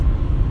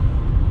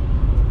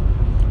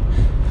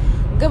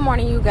Good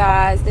morning, you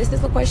guys. This is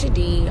LaQuesha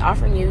D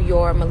offering you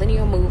your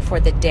millennial move for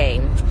the day.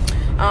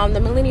 The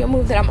millennial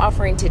move that I'm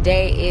offering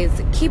today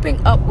is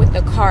keeping up with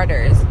the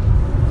Carters.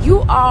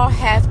 You all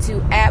have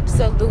to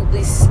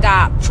absolutely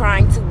stop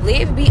trying to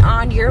live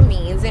beyond your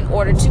means in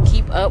order to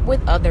keep up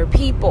with other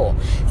people.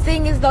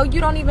 Seeing as though you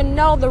don't even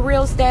know the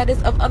real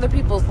status of other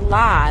people's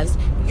lives,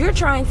 you're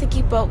trying to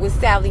keep up with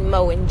Sally,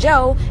 Mo, and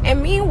Joe,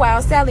 and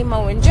meanwhile, Sally,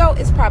 Mo, and Joe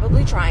is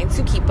probably trying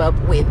to keep up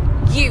with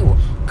you.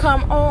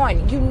 Come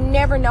on. You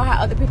never know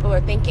how other people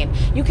are thinking.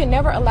 You can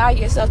never allow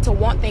yourself to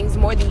want things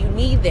more than you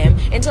need them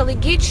until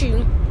it gets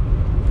you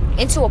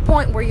into a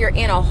point where you're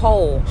in a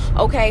hole,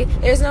 okay?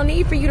 There's no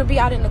need for you to be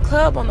out in the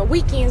club on the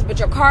weekends, but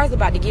your car's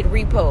about to get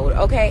repoed,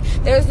 okay?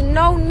 There's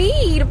no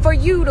need for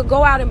you to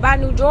go out and buy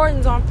new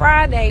Jordans on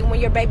Friday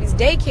when your baby's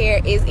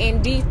daycare is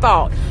in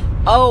default.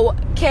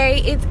 Okay,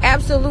 it's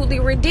absolutely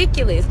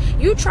ridiculous.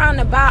 You trying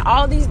to buy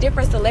all these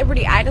different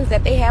celebrity items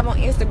that they have on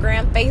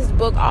Instagram,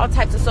 Facebook, all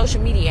types of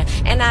social media.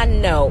 And I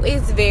know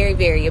it's very,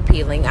 very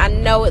appealing. I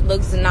know it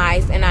looks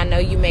nice and I know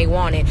you may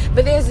want it.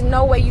 But there's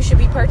no way you should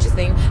be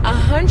purchasing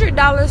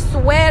 $100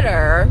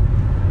 sweater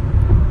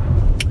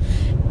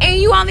and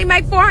you only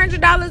make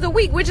 $400 a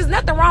week, which is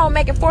nothing wrong with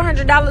making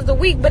 $400 a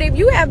week. But if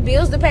you have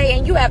bills to pay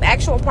and you have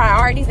actual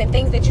priorities and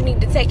things that you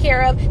need to take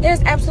care of, there's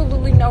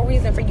absolutely no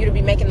reason for you to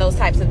be making those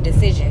types of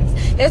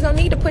decisions. There's no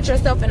need to put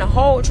yourself in a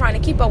hole trying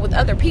to keep up with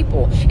other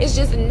people. It's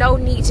just no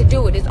need to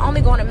do it. It's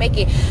only going to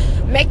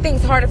make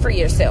things harder for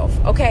yourself,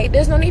 okay?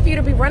 There's no need for you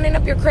to be running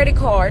up your credit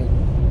card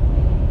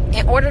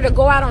in order to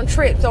go out on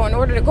trips or in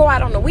order to go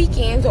out on the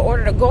weekends or in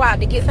order to go out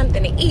to get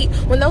something to eat,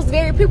 when those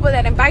very people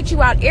that invite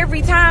you out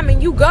every time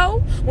and you go,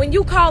 when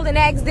you call and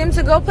ask them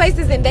to go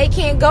places and they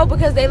can't go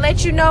because they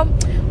let you know,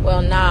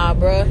 well, nah,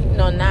 bruh,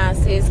 nah,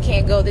 sis,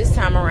 can't go this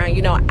time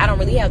around. I don't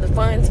really have the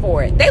funds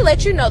for it. They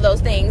let you know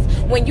those things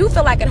when you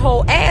feel like a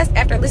whole ass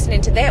after listening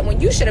to that, when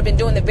you should have been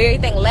doing the very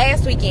thing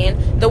last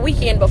weekend, the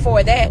weekend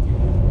before that,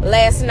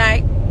 last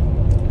night,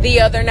 the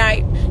other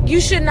night.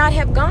 You should not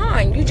have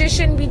gone. You just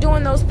shouldn't be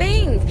doing those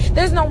things.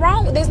 There's nothing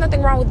wrong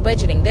with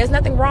budgeting. There's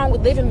nothing wrong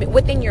with living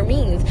within your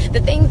means. The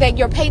things that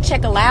your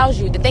paycheck allows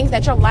you, the things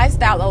that your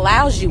lifestyle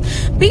allows you.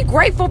 Be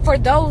grateful for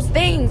those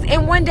things,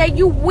 and one day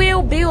you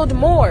will build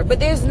more. But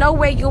there's no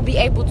way you'll be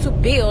able to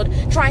build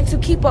trying to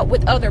keep up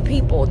with other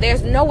people.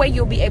 There's no way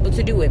you'll be able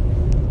to do it.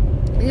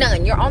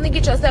 None. You'll only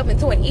get yourself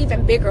into an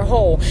even bigger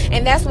hole,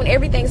 and that's when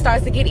everything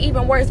starts to get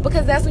even worse,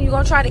 because that's when you're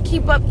gonna try to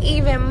keep up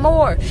even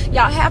more.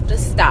 Y'all have to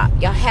stop.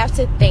 Y'all have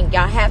to think.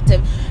 Y'all have to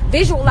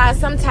visualize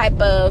some type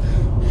of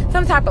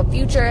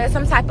future,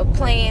 some type of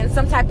plan,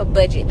 some type of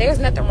budget. There's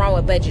nothing wrong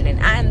with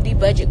budgeting. I am the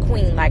budget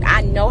queen. Like,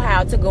 I know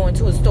how to go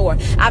into a store.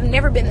 I've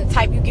never been the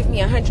type, you give me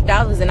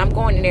 $100 and I'm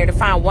going in there to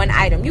find one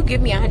item. You give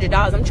me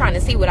 $100, I'm trying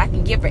to see what I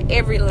can get for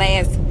every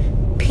last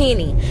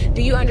penny.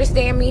 Do you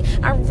understand me?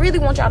 I really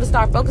want y'all to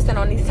start focusing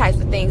on these types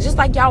of things. Just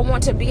like y'all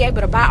want to be able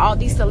to buy all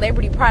these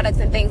celebrity products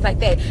and things like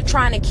that,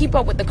 trying to keep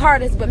up with the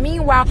Carters. But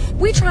meanwhile,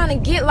 we trying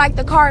to get like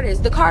the Carters.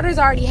 The Carters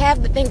already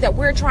have the things that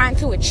we're trying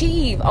to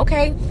achieve,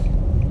 okay?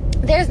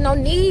 There's no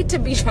need to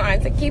be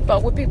trying to keep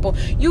up with people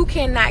you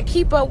cannot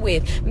keep up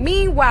with.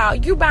 Meanwhile,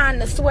 you buying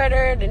the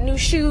sweater, the new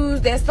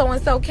shoes that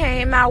so-and-so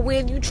came out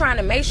with. You trying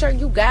to make sure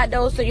you got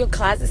those so your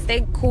closet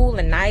stay cool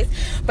and nice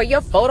for your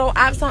photo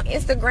ops on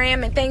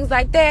Instagram and things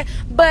like that.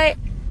 But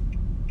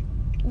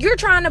you're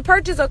trying to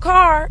purchase a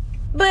car,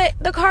 but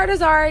the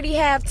Carters already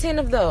have 10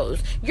 of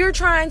those. You're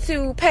trying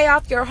to pay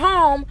off your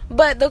home,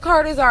 but the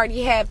Carters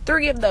already have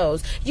 3 of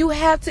those. You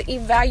have to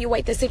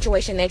evaluate the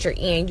situation that you're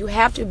in. You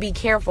have to be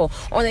careful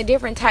on the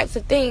different types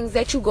of things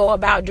that you go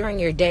about during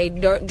your day,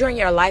 during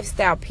your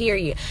lifestyle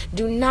period.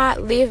 Do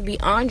not live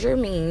beyond your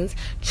means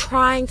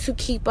trying to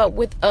keep up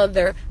with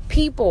other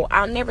people.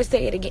 I'll never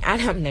say it again.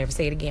 I'll never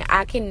say it again.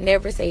 I can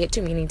never say it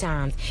too many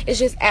times. It's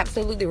just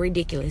absolutely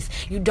ridiculous.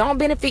 You don't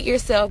benefit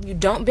yourself. You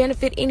don't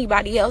benefit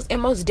anybody else.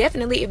 And most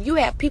definitely, if you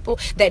have people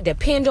that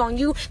depend on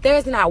you,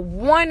 there's not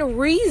one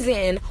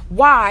reason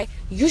why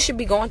you should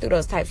be going through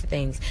those types of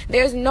things.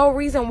 There's no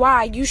reason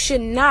why you should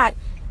not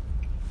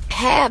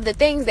have the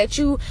things that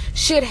you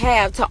should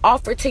have to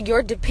offer to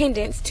your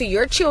dependents, to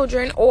your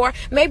children, or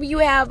maybe you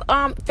have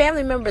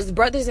family members,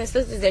 brothers and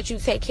sisters that you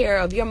take care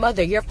of, your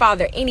mother, your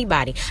father,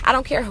 anybody. I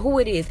don't care who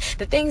it is.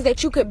 The things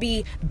that you could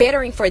be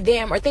bettering for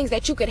them, or things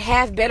that you could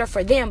have better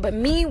for them, but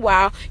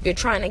meanwhile you're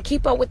trying to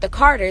keep up with the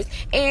Carters,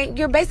 and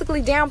you're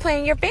basically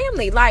downplaying your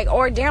family,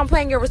 or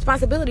downplaying your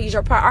responsibilities,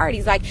 your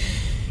priorities.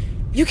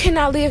 You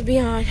cannot live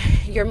beyond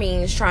your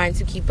means trying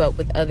to keep up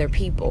with other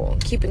people.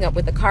 Keeping up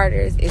with the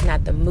Carters is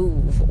not the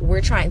move.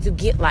 We're trying to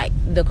get like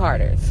the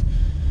Carters.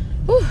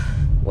 Whew.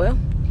 Well,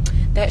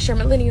 that's your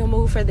millennial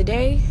move for the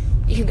day.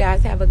 You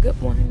guys have a good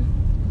one.